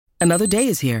Another day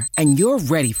is here, and you're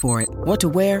ready for it. What to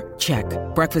wear? Check.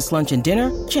 Breakfast, lunch, and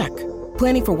dinner? Check.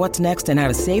 Planning for what's next and how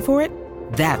to save for it?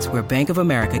 That's where Bank of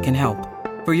America can help.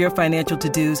 For your financial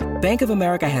to-dos, Bank of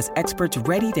America has experts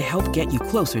ready to help get you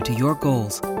closer to your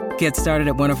goals. Get started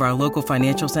at one of our local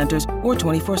financial centers or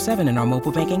 24/7 in our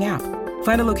mobile banking app.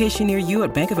 Find a location near you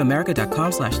at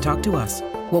bankofamerica.com/talktous.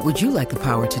 What would you like the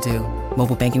power to do?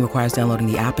 Mobile banking requires downloading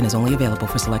the app and is only available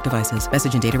for select devices.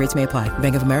 Message and data rates may apply.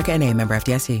 Bank of America N.A., member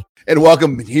FDIC. And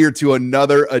welcome here to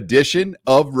another edition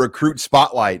of Recruit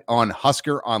Spotlight on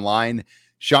Husker Online.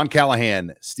 Sean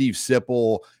Callahan, Steve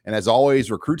Sipple, and as always,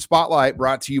 Recruit Spotlight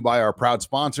brought to you by our proud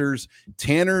sponsors,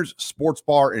 Tanner's Sports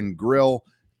Bar and Grill,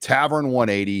 Tavern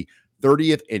 180,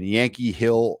 30th and Yankee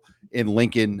Hill in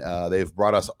Lincoln. They've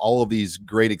brought us all of these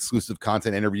great exclusive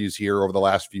content interviews here over the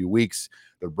last few weeks.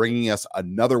 They're bringing us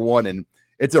another one, and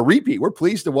it's a repeat. We're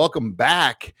pleased to welcome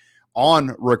back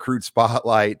on Recruit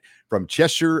Spotlight from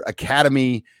Cheshire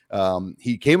Academy.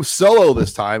 He came solo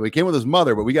this time. He came with his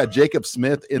mother, but we got Jacob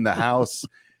Smith in the house,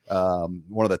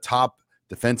 one of the top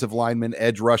defensive linemen,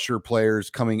 edge rusher players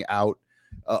coming out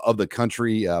of the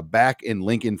country, back in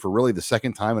Lincoln for really the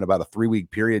second time in about a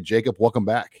 3-week period. Jacob, welcome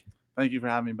back. Thank you for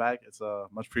having me back. It's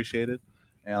much appreciated,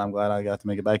 and I'm glad I got to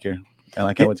make it back here, and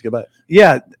I can't wait to get back.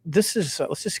 Yeah, this is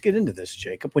let's just get into this,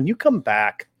 Jacob. When you come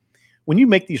back, when you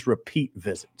make these repeat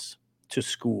visits to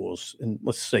schools, and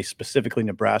let's say specifically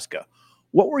Nebraska,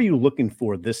 what were you looking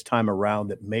for this time around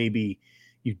that maybe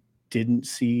you didn't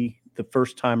see the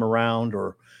first time around,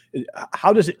 or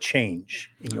how does it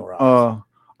change in your eyes?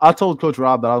 I told Coach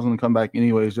Rob that I was going to come back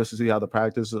anyways just to see how the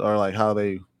practices are, like how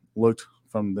they looked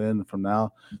from then and from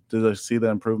now, to see the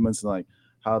improvements and like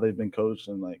how they've been coached,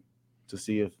 and like to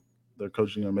see if they're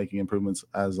coaching or making improvements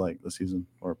as like the season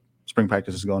or spring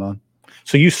practice is going on.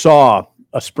 So you saw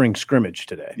a spring scrimmage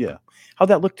today. Yeah. How'd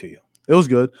that look to you? It was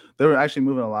good. They were actually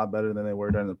moving a lot better than they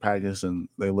were during the practice, and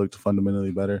they looked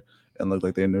fundamentally better and looked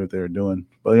like they knew what they were doing.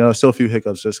 But, still a few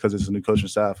hiccups just because it's a new coaching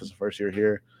staff. It's the first year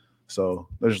here. So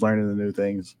they're just learning the new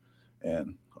things,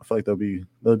 and I feel like they'll be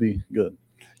good.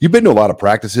 You've been to a lot of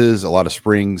practices, a lot of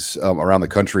springs around the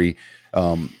country.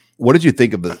 What did you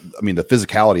think of the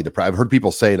physicality? I've heard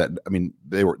people say that,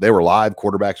 they were live,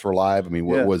 quarterbacks were live.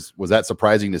 Was that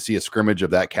surprising to see a scrimmage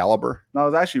of that caliber? No, I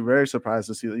was actually very surprised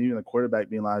to see even the quarterback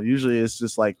being live. Usually it's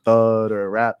just like thud or a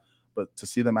rap, but to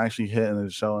see them actually hit and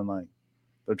it's showing like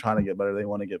they're trying to get better, they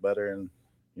want to get better, and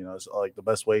it's like the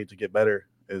best way to get better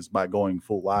is by going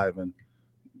full live and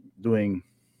doing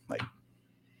like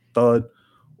thud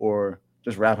or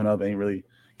just wrapping up ain't really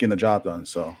getting the job done.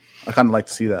 So I kind of like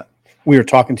to see that. We were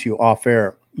talking to you off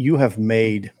air. You have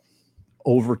made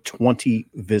over 20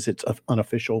 visits of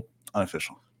unofficial.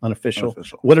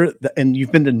 What are and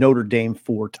you've been to Notre Dame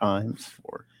 4 times.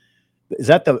 Is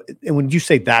that and when you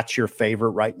say that's your favorite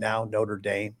right now, Notre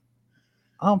Dame?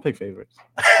 I don't pick favorites.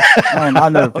 I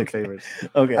never pick favorites.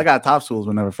 Okay. I got top schools,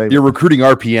 but never favorites. Your recruiting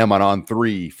RPM on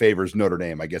 3 favors Notre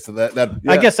Dame, I guess. So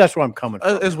I guess that's where I'm coming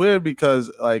from. It's weird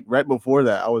because like right before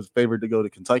that, I was favored to go to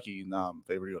Kentucky. Now I'm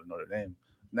favored to go to Notre Dame.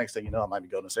 Next thing you know, I might be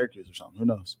going to Syracuse or something. Who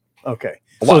knows? Okay.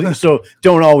 So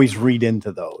don't always read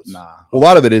into those. Nah. A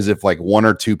lot of it is if like 1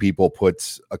 or 2 people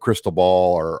puts a crystal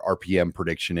ball or RPM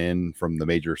prediction in from the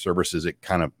major services, it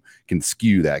kind of can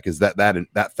skew that because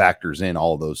that factors in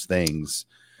all of those things.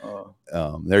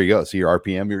 There you go. So your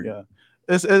RPM,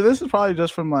 This is probably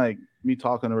just from like me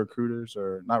talking to recruiters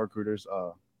or not recruiters,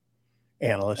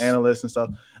 analysts and stuff,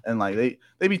 and like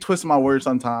they be twisting my words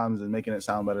sometimes and making it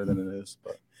sound better than it is.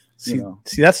 But see,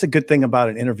 that's the good thing about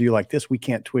an interview like this. We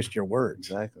can't twist your words.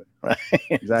 Exactly. Right.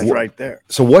 Exactly. Right there.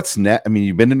 So what's next?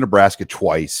 You've been to Nebraska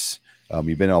twice.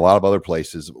 You've been in a lot of other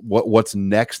places. What's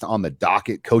next on the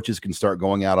docket? Coaches can start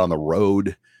going out on the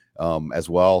road as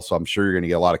well. So I'm sure you're going to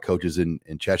get a lot of coaches in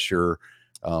Cheshire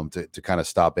to kind of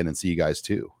stop in and see you guys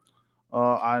too.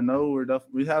 I know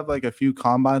we have like a few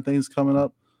combine things coming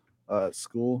up at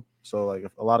school. So like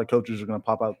a lot of coaches are going to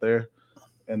pop out there.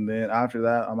 And then after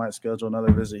that, I might schedule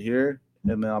another visit here.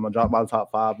 And then I'm going to drop by the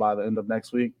top 5 by the end of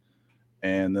next week.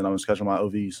 And then I'm going to schedule my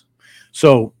OVs.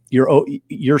 So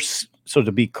so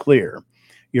to be clear,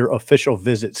 your official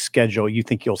visit schedule, you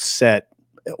think you'll set,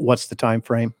 what's the time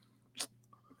frame?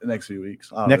 The next few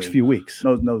weeks. Few weeks.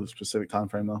 No specific time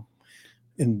frame though.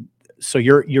 And so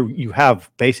you have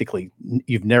basically,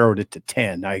 you've narrowed it to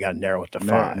 10. Now you got to narrow it to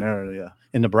 5. Narrow, yeah.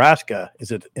 In Nebraska,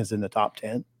 is in the top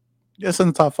 10? Yeah, it's in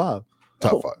the top 5.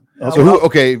 Top 5. So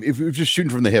if you're just shooting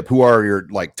from the hip, who are your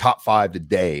like top 5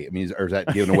 today? Or is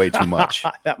that giving away too much?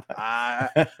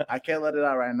 I can't let it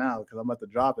out right now because I'm about to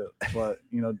drop it. But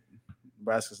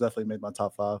Nebraska's definitely made my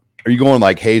top 5. Are you going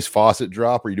like Hayes Fawcett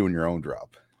drop, or are you doing your own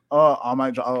drop? I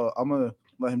might. I'm gonna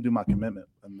let him do my commitment,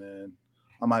 and then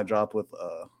I might drop with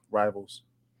rivals.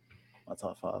 My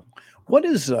top 5. What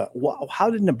is how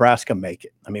did Nebraska make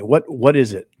it? I mean, what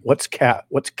is it? What's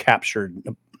captured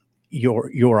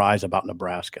your eyes about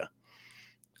Nebraska?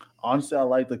 Honestly, I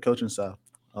like the coaching staff.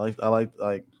 I feel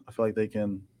like they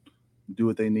can do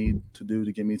what they need to do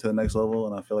to get me to the next level,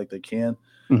 and I feel like they can.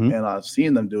 Mm-hmm. And I've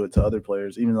seen them do it to other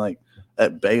players, even like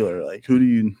at Baylor. Like, who do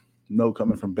you know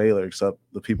coming from Baylor except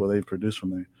the people they've produced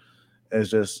from there? It's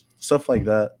just stuff like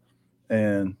that.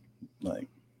 And like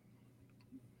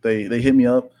they hit me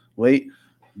up late,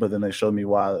 but then they showed me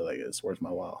why like it's worth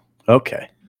my while. Okay.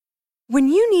 When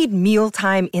you need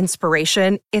mealtime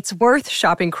inspiration, it's worth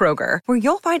shopping Kroger, where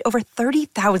you'll find over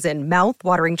 30,000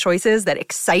 mouth-watering choices that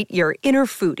excite your inner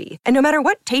foodie. And no matter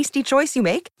what tasty choice you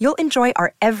make, you'll enjoy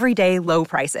our everyday low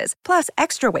prices, plus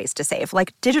extra ways to save,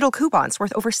 like digital coupons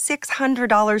worth over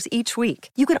 $600 each week.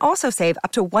 You can also save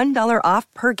up to $1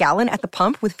 off per gallon at the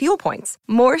pump with fuel points.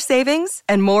 More savings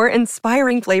and more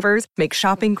inspiring flavors make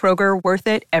shopping Kroger worth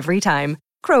it every time.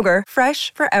 Kroger,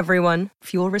 fresh for everyone.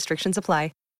 Fuel restrictions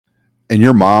apply. And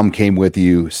your mom came with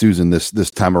you, Susan, this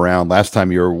time around. Last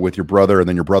time you were with your brother and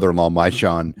then your brother-in-law,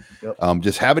 Maishan. Yep.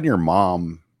 Just having your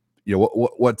mom, you know,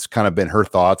 what's kind of been her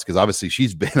thoughts? Because obviously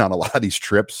she's been on a lot of these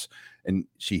trips and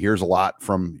she hears a lot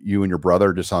from you and your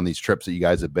brother just on these trips that you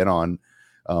guys have been on.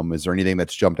 Is there anything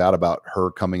that's jumped out about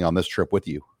her coming on this trip with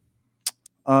you?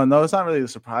 No, it's not really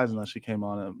surprising that she came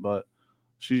on it, but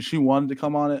she wanted to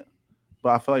come on it. But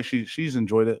I feel like she's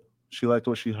enjoyed it. She liked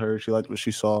what she heard. She liked what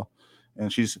she saw.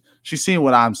 And she's seeing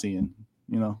what I'm seeing,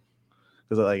 you know,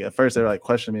 because like at first they were like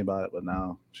questioning me about it, but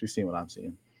now she's seeing what I'm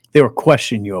seeing. They were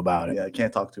questioning you about it. Yeah, I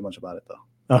can't talk too much about it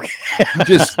though. Okay.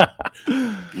 Just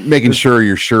making sure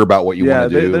you're sure about what you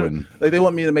want to do. And like they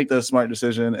want me to make the smart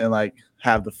decision and like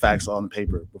have the facts on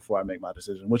paper before I make my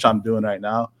decision, which I'm doing right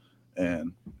now.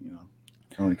 And you know,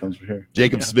 it only comes from here.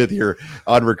 Jacob Smith here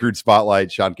on Recruit Spotlight.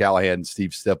 Sean Callahan,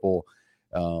 Steve Stipple.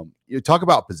 You talk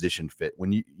about position fit.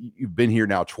 When you've been here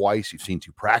now twice, you've seen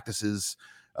 2 practices.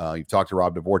 You've talked to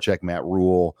Rob Dvorak, Matt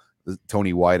Rule,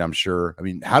 Tony White, I'm sure. I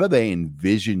mean, how do they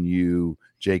envision you,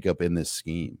 Jacob, in this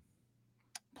scheme?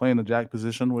 Playing the jack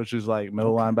position, which is like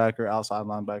middle linebacker, outside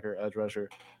linebacker, edge rusher.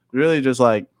 Really just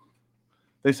like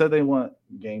they said they want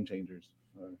game changers.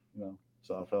 You know,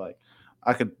 so I feel like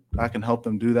I can help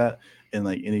them do that in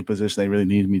like any position they really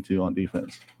need me to on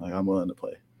defense. Like I'm willing to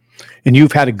play. And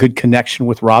you've had a good connection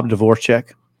with Rob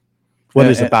Dvorak. What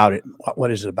is it about it? What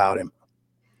is it about him?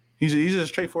 He's a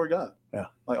straightforward guy. Yeah,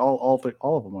 like all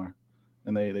of them are,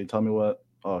 and they tell me what.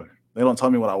 Oh, they don't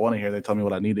tell me what I want to hear. They tell me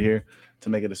what I need to hear to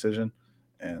make a decision,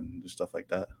 and just stuff like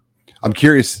that. I'm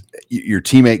curious. Your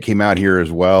teammate came out here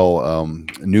as well, a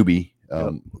newbie,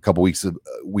 a couple weeks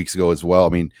ago as well. I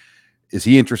mean, is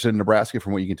he interested in Nebraska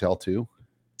from what you can tell too?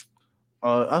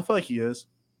 I feel like he is.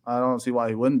 I don't see why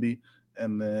he wouldn't be.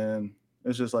 And then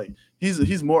it's just like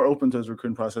he's more open to his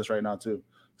recruiting process right now too.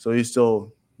 So he's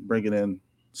still bringing in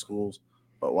schools,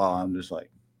 but while I'm just like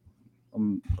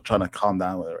I'm trying to calm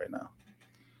down with it right now.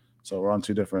 So we're at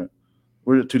 2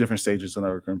 different stages in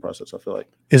our recruiting process. I feel like.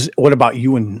 What about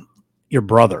you and your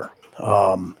brother,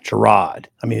 Gerard?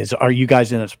 I mean, are you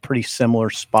guys in a pretty similar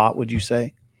spot? Would you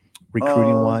say,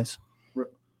 recruiting wise?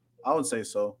 I would say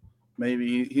so.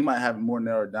 Maybe he might have it more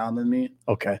narrowed down than me.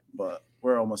 Okay, but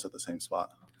we're almost at the same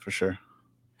spot for sure.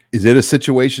 Is it a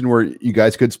situation where you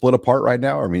guys could split apart right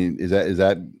now? I mean, is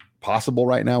that possible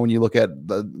right now when you look at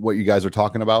what you guys are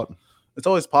talking about? It's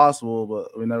always possible,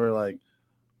 but we never like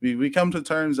we come to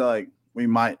terms that like we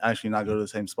might actually not go to the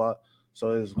same spot.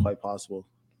 So it is quite possible.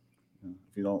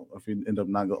 If we end up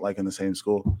not in the same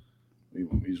school, we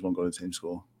just won't go to the same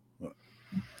school. But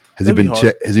has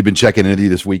he been checking into you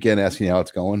this weekend, asking you how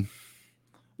it's going?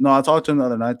 No, I talked to him the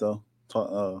other night though.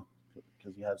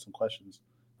 Because he had some questions,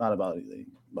 not about anything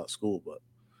about school, but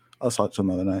I was talking to him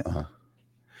the other night. Uh-huh.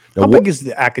 How big is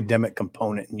the academic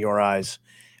component in your eyes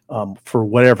for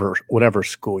whatever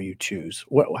school you choose?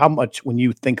 How much, when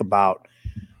you think about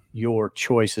your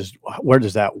choices, where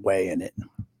does that weigh in it?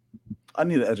 I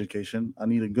need an education. I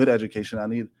need a good education. I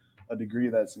need a degree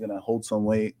that's going to hold some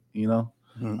weight, you know?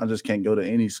 Mm-hmm. I just can't go to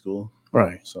any school.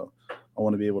 Right. So I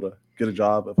want to be able to get a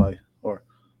job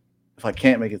if I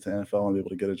can't make it to NFL, I want to be able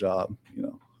to get a job, you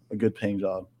know, a good paying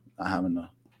job, not having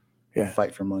to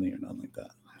fight for money or nothing like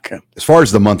that. Okay. As far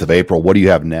as the month of April, what do you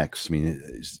have next? I mean,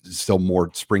 is still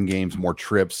more spring games, more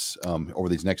trips over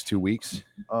these next 2 weeks?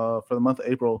 For the month of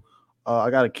April, I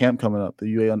got a camp coming up, the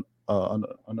UA Under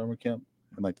Armour camp,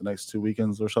 in like the next 2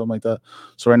 weekends or something like that.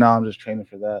 So right now I'm just training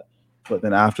for that. But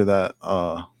then after that,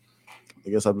 I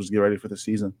guess I'll just get ready for the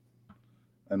season.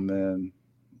 And then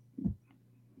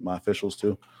my officials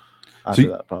too. After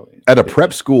that, probably. At a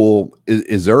prep school,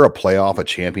 is there a playoff, a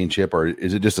championship, or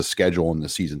is it just a schedule and the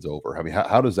season's over? I mean,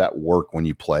 how does that work when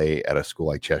you play at a school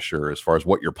like Cheshire as far as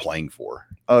what you're playing for?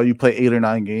 You play 8 or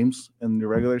 9 games in your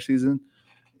regular season,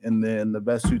 and then the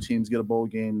best 2 teams get a bowl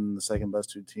game, and the second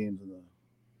best 2 teams in the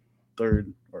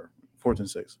third or fourth and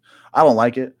sixth. I don't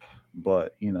like it,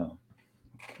 but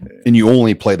And you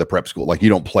only play the prep school, like you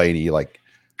don't play any like.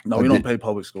 No, we don't play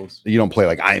public schools. You don't play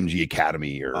like IMG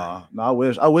Academy or. No,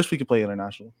 I wish we could play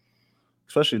international,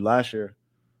 especially last year.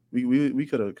 We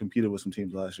could have competed with some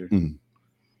teams last year,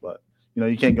 but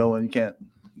you can't go and you can't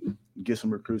get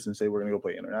some recruits and say we're gonna go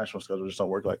play international schedule. It just don't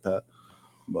work like that.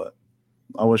 But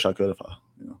I wish I could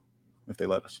if they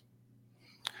let us.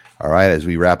 All right, as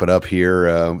we wrap it up here,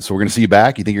 so we're going to see you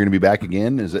back. You think you're going to be back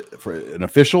again? Is it for an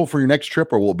official for your next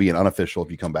trip, or will it be an unofficial if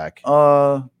you come back?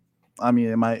 I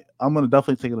mean, I'm going to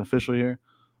definitely take an official here,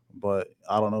 but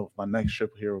I don't know if my next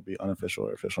trip here will be unofficial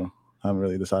or official. I haven't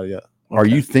really decided yet. Are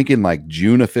you thinking like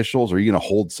June officials, or are you going to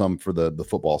hold some for the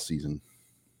football season?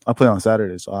 I play on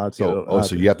Saturdays, so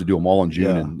so you have to do them all in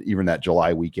June and even that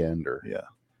July weekend, or I'm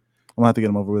gonna have to get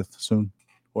them over with soon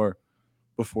or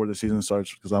before the season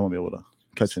starts because I won't be able to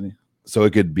catch any. So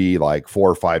it could be like 4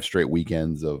 or 5 straight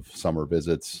weekends of summer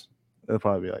visits. It'll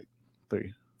probably be like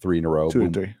 3 in a row, 2 or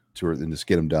 3. And just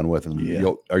get them done with.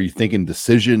 And are you thinking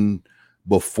decision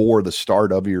before the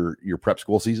start of your prep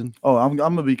school season? Oh, I'm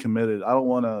gonna be committed. I don't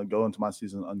want to go into my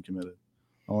season uncommitted.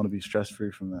 I want to be stress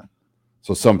free from that.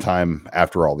 So sometime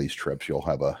after all these trips, you'll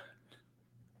have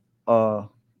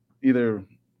either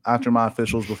after my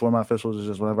officials, before my officials, or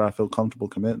just whenever I feel comfortable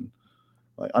committing.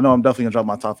 Like I know I'm definitely gonna drop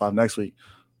my top 5 next week,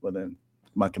 but then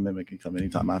my commitment can come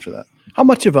anytime after that. How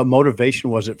much of a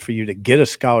motivation was it for you to get a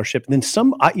scholarship? And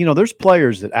then there's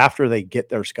players that after they get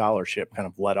their scholarship kind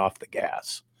of let off the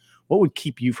gas. What would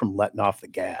keep you from letting off the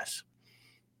gas?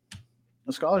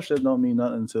 A scholarship don't mean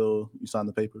nothing until you sign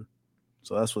the paper.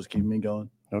 So that's what's keeping me going.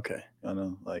 Okay. I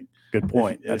know, like good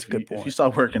point. That's a good point. If you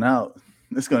start working out,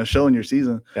 it's going to show in your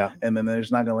season. Yeah. And then they're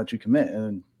just not going to let you commit,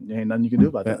 and there ain't nothing you can do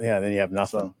about that. Yeah. Then you have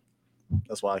nothing. So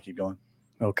that's why I keep going.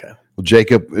 Okay. Well,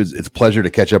 Jacob, it's a pleasure to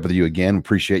catch up with you again.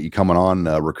 Appreciate you coming on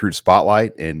Recruit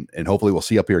Spotlight, and hopefully we'll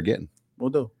see you up here again. We'll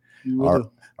do. All Good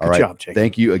right. job, Jacob.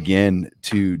 Thank you again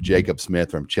to Jacob Smith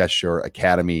from Cheshire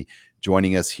Academy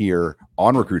joining us here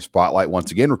on Recruit Spotlight.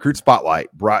 Once again, Recruit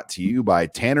Spotlight brought to you by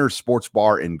Tanner's Sports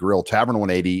Bar and Grill, Tavern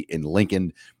 180 in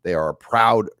Lincoln. They are a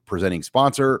proud presenting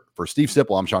sponsor. For Steve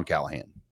Sipple, I'm Sean Callahan.